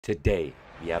Today,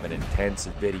 we have an intense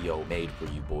video made for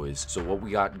you boys. So what we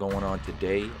got going on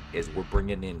today is we're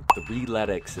bringing in 3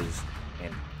 ledx's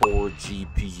and 4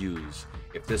 GPUs.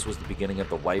 If this was the beginning of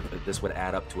the wipe, this would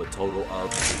add up to a total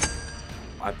of...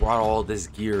 I brought all this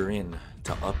gear in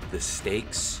to up the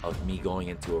stakes of me going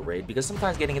into a raid, because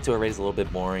sometimes getting into a raid is a little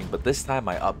bit boring, but this time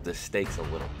I upped the stakes a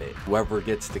little bit. Whoever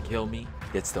gets to kill me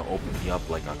gets to open me up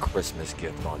like a Christmas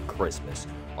gift on Christmas.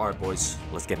 Alright boys,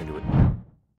 let's get into it.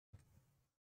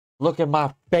 Look at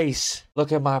my face.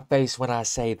 Look at my face when I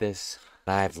say this.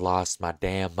 I've lost my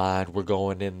damn mind. We're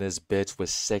going in this bitch with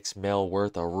 6 mil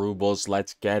worth of rubles.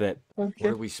 Let's get it. Okay.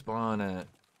 Where do we spawn at? Look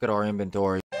at our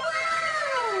inventory.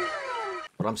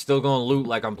 But I'm still gonna loot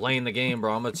like I'm playing the game,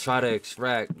 bro. I'm gonna try to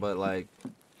extract, but like,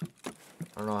 I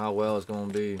don't know how well it's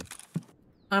gonna be.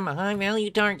 I'm a high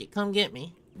value target. Come get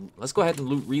me. Let's go ahead and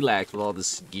loot relax with all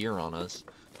this gear on us.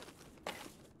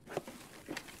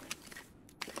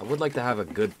 I would like to have a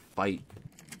good fight.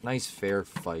 Nice, fair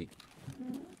fight.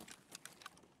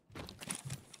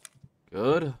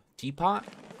 Good. Teapot.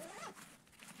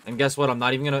 And guess what? I'm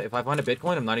not even gonna... If I find a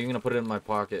Bitcoin, I'm not even gonna put it in my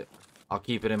pocket. I'll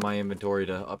keep it in my inventory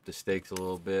to up the stakes a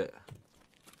little bit.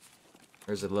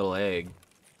 There's a little egg.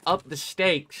 Up the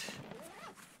stakes.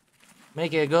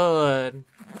 Make it good.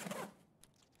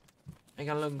 Make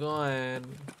it look good.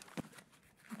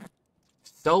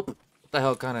 Soap? What the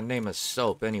hell kind of name is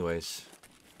soap anyways?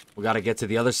 We gotta get to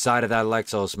the other side of that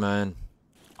Lexos, man.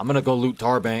 I'm gonna go loot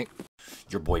Tarbank.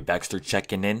 Your boy Vexter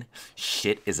checking in.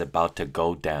 Shit is about to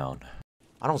go down.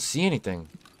 I don't see anything.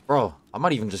 Bro, I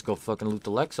might even just go fucking loot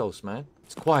the Lexos, man.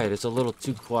 It's quiet. It's a little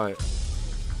too quiet.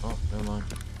 Oh, never mind.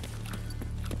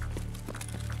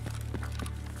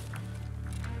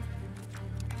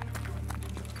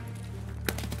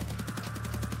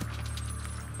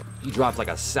 You dropped like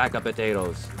a sack of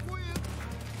potatoes.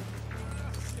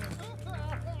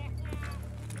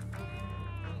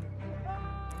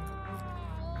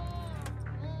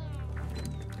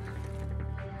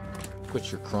 Quit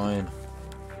your crying.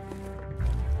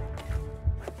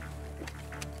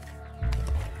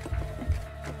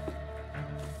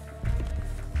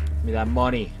 Give me that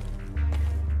money.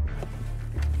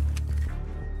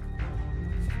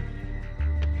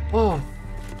 Oh.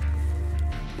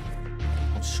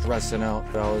 I'm stressing out,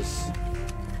 fellas.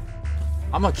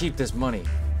 I'm gonna keep this money.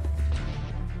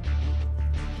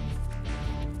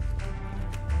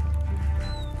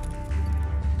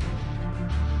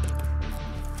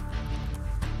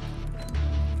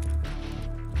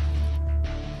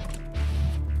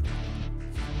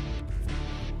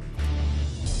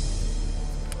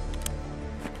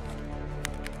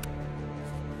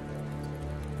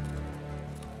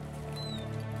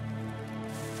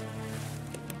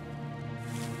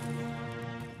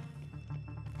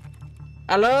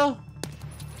 Hello?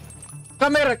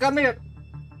 Come here, come here.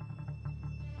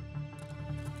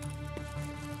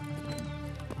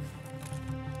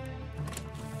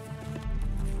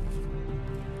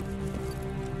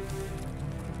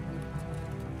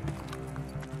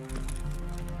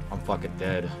 I'm fucking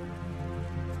dead.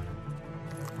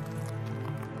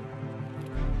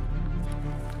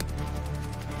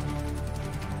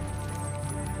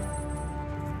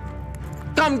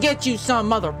 Come get you some,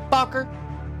 motherfucker.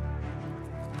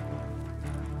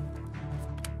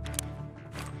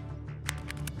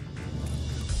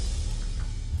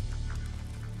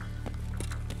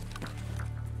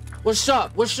 What's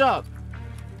up? What's up?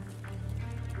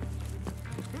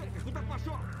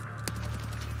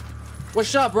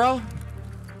 What's up, bro?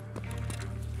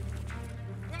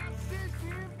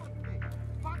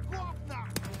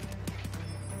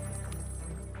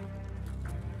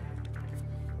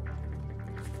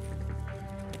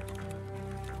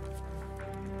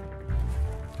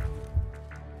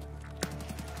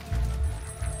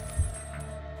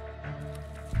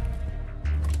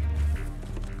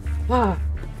 Ah.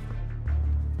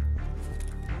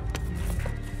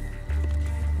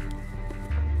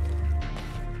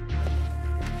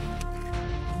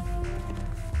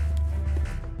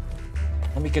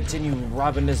 Let me continue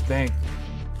robbing this bank.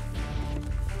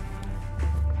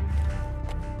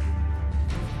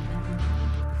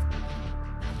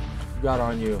 Got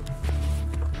on you.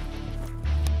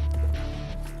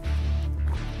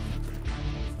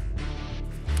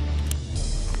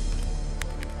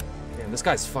 Damn, this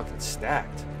guy's fucking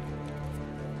stacked.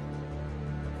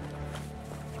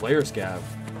 Player scav.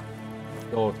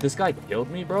 Yo, if this guy killed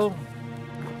me, bro.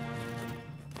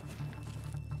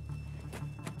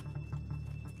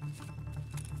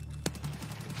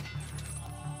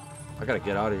 I gotta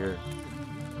get out of here.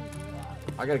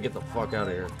 I gotta get the fuck out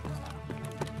of here.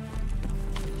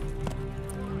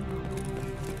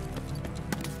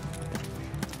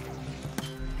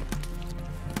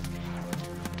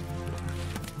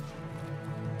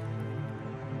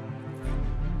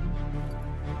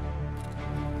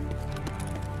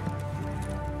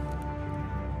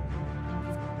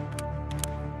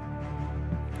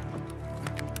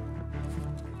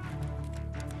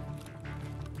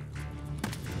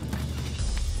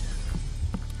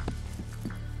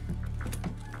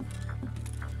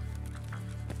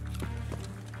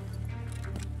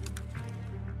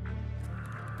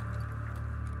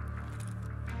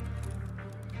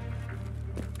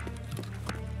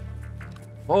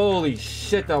 Holy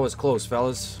shit, that was close,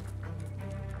 fellas.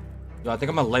 Yo, I think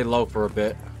I'm gonna lay low for a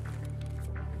bit.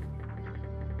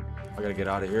 I gotta get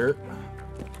out of here.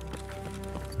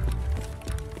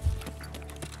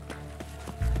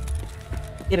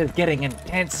 It is getting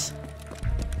intense.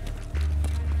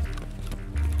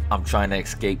 I'm trying to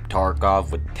escape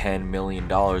Tarkov with $10 million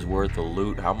worth of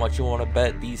loot. How much you want to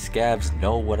bet these scavs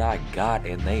know what I got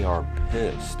and they are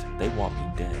pissed? They want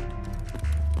me dead.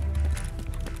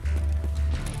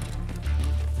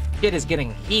 Shit is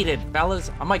getting heated,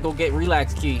 fellas. I might go get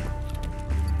relax key.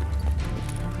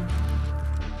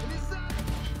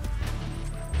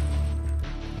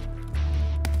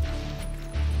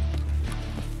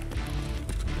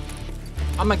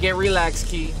 I'm gonna get relax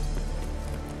key.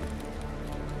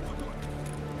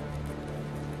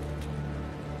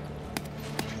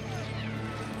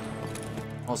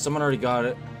 Oh, someone already got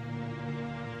it.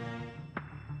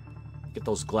 Get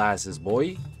those glasses,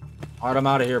 boy. Alright, I'm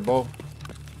out of here, bro.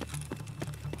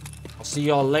 I'll see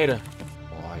y'all later.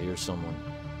 Oh, I hear someone.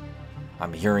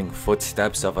 I'm hearing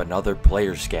footsteps of another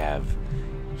player scav.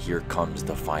 Here comes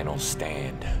the final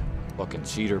stand. Fucking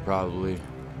cheater, probably.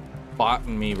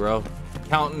 Botting me, bro.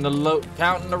 Counting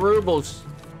the rubles.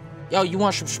 Yo, you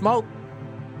want some smoke?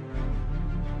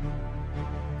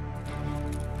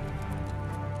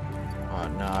 Oh,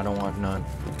 no, I don't want none.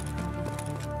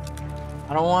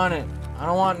 I don't want it. I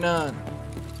don't want none.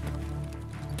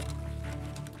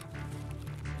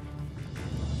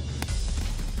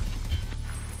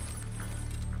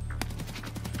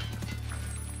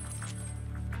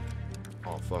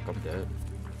 Oh, fuck, I'm dead.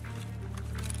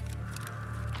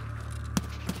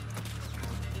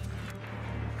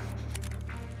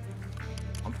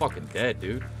 I'm fucking dead,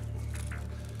 dude.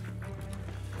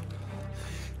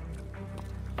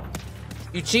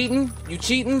 You cheating? You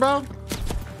cheating, bro?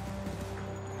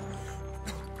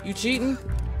 You cheating?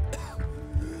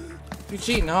 You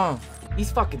cheating, huh?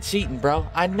 He's fucking cheating, bro.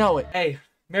 I know it. Hey,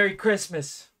 Merry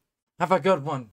Christmas. Have a good one.